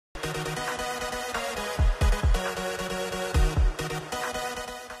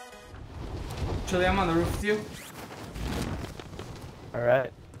Chili, I'm on the roof with you. Alright.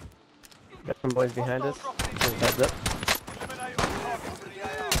 Got some boys behind us. Just heads up.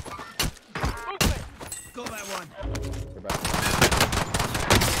 Got that one.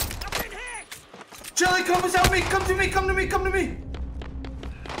 Chili, come and help me! Come to me! Come to me! Come to me!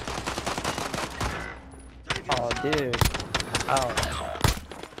 Oh, dude. Oh.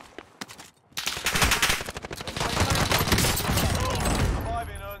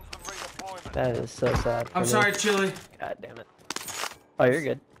 That is so sad. I'm sorry, Chili. God damn it. Oh, you're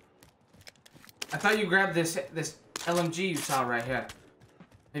good. I thought you grabbed this LMG you saw right here.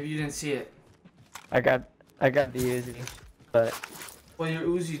 Maybe you didn't see it. I got the Uzi, but Well, your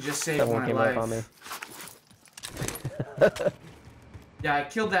Uzi just saved someone my came life. up on me. Yeah, I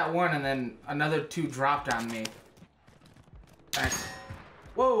killed that one, and then another two dropped on me. Thanks.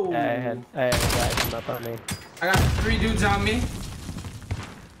 Whoa! Yeah, I had a guy come up on me. I got 3 dudes on me.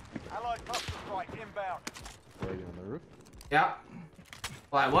 Allied cluster strike inbound. Were you on the roof? Yeah.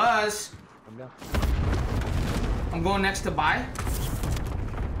 Well, I was. Come down. I'm going next to buy.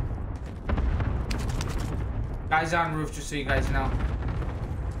 Guys on roof, just so you guys know.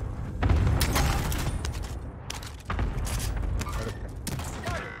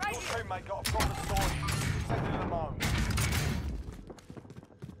 Your teammate got a proper story. Sending them home.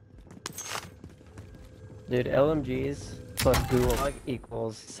 Dude, LMGs plus Gulag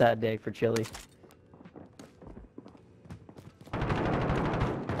equals sad day for Chili.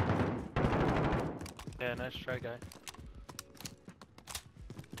 Yeah, nice try, guy.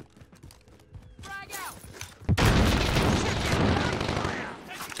 Frag out.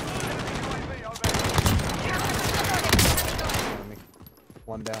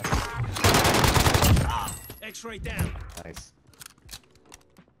 One down. X-ray down. Nice.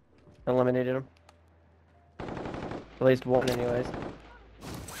 Eliminated him. At least one, anyways.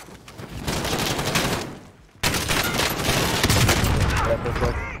 Got this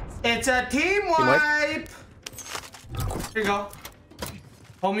one. It's a team wipe! Here you go.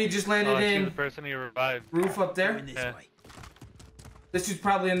 Homie just landed Oh, I see in the person he revived. roof up there. Going this Yeah. way. This dude's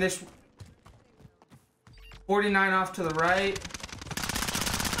probably in this. 49 off to the right.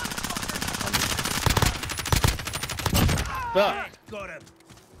 Fuck! Got him.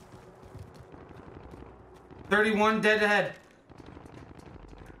 31 dead ahead.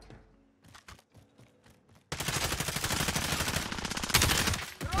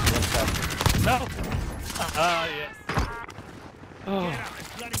 No! Ah, yeah. Oh. Get up and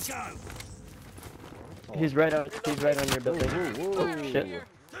bloody go. He's right on your building. Oh, shit.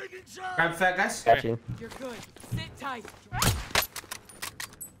 Taking shot. Grab fat guys. Got you. You're good. Sit tight.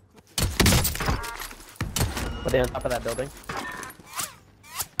 Put on top of that building.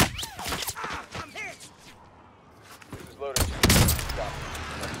 I'm hit. This is loaded. Stop.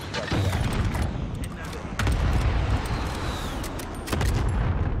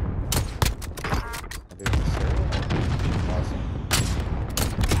 Awesome.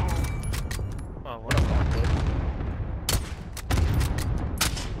 Oh, what a fuck.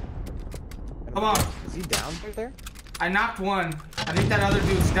 Come on. Is he down right there? I knocked one. I think that other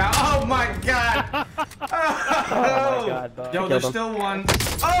dude's down. Oh my god. Oh my god, bud. Yo, there's still one.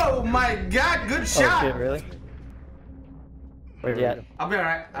 Oh my god, good Oh shot. shit, really? Where's he at? I'll be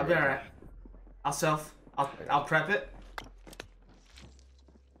alright. I'll be alright. I'll prep it.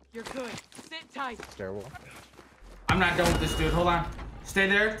 You're good. Sit tight. Stairwell. I'm not done with this dude. Hold on. Stay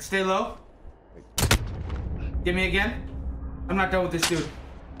there. Stay low. Get me again. I'm not done with this dude.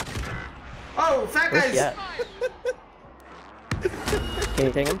 Oh, fat Where's he guys. at? Can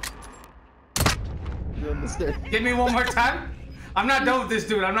you take him? You're on the stairs. Get me one more time. I'm not done with this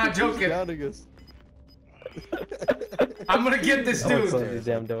dude. I'm not He's joking. drowning us. I'm gonna get this I want to dude. close these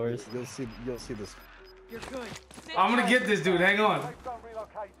damn doors. You'll see this. You're good. Sit I'm gonna tight. get this dude. Hang on. Safe zone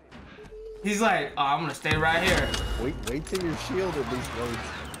relocated. He's like, oh, I'm gonna stay right here. Wait till your shield at least loads.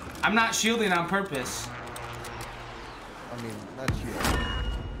 I'm not shielding on purpose. I mean, not shield.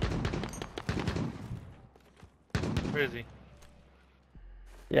 Where is he?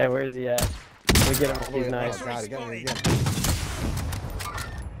 Yeah, where is he at? We get him. He's nice. Oh god, again.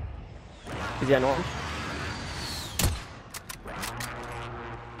 Is he on orange?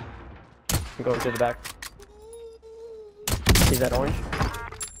 Go to the back. He's at orange.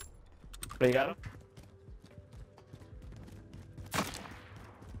 What, you got him?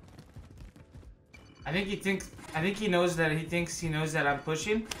 I think he knows that he knows that I'm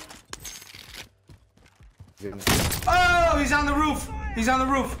pushing. Oh, he's on the roof. He's on the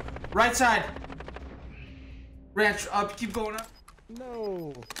roof. Right side. Ranch up. Keep going up.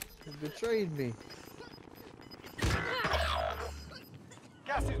 No, he betrayed me.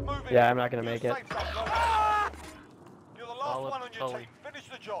 Gas Gas is moving. Yeah, I'm not gonna make it. Safe zone located. You're the last Follow one on your Tully. team. Finish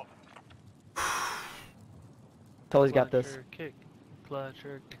the job. Tully's got this. Clutcher kick.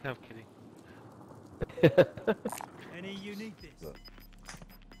 Clutcher kick. I'm kidding. Any you need this?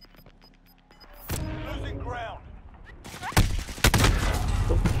 Losing ground.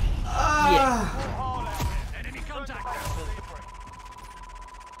 Yeah. Hard out there. Enemy contact.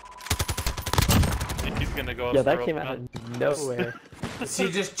 He's gonna go up Yo, the that rope came now. out of nowhere. Is he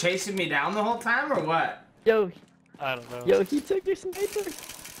just chasing me down the whole time or what? Yo, I don't know. yo, he took your sniper.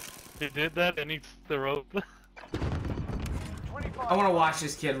 He did that and he took the rope. 25. I want to watch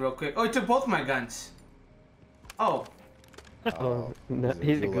this kid real quick. Oh, he took both my guns. Oh, Oh, no,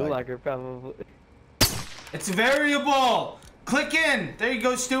 he's a gulager probably. it's a variable. Click in. There you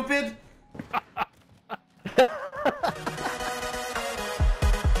go, stupid.